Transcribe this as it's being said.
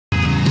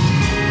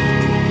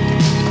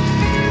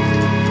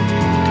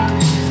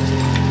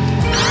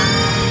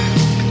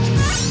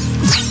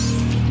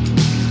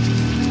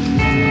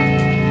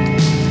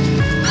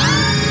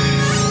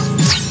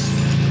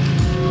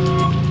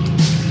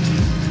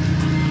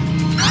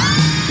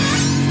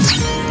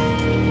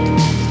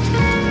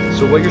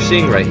So what you're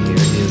seeing right here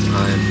is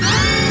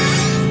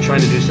I'm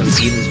trying to do some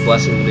Eden's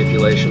Blessing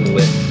manipulation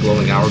with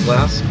Glowing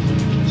Hourglass,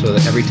 so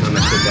that every time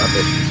I pick up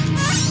it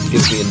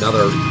gives me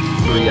another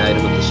free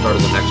item at the start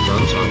of the next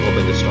run, so I'm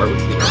hoping to start with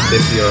 50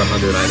 or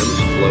 100 items,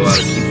 blow out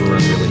a keeper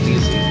run really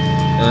easy.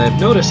 And I've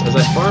noticed as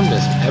I farm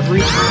this,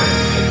 every time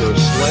I grow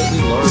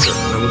slightly larger,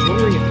 and I was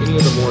wondering if any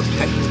of the more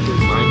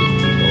technically minded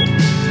people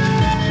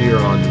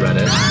here on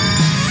Reddit,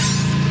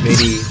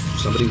 maybe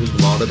somebody who's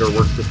modded or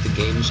worked with the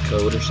game's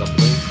code or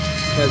something,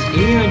 has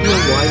any idea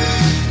why this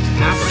is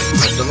happening.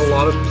 I've done a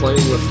lot of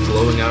playing with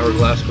Glowing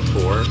Hourglass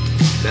before,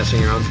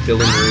 messing around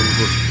filling rooms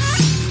with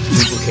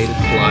duplicated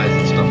flies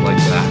and stuff like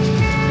that,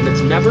 and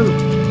it's never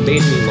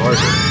made me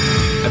larger.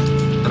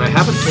 And I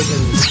haven't taken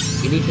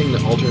anything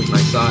that alters my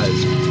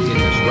size in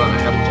this run.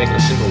 I haven't taken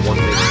a single one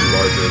makes me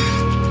larger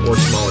or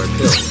smaller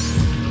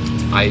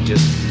pill. I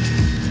just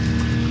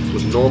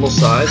was normal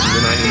size, and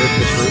then I entered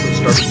this room and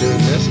started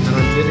doing this, and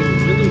I'm getting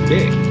really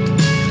big.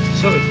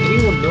 So if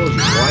anyone knows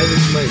why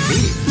this might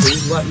be,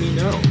 please let me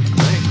know.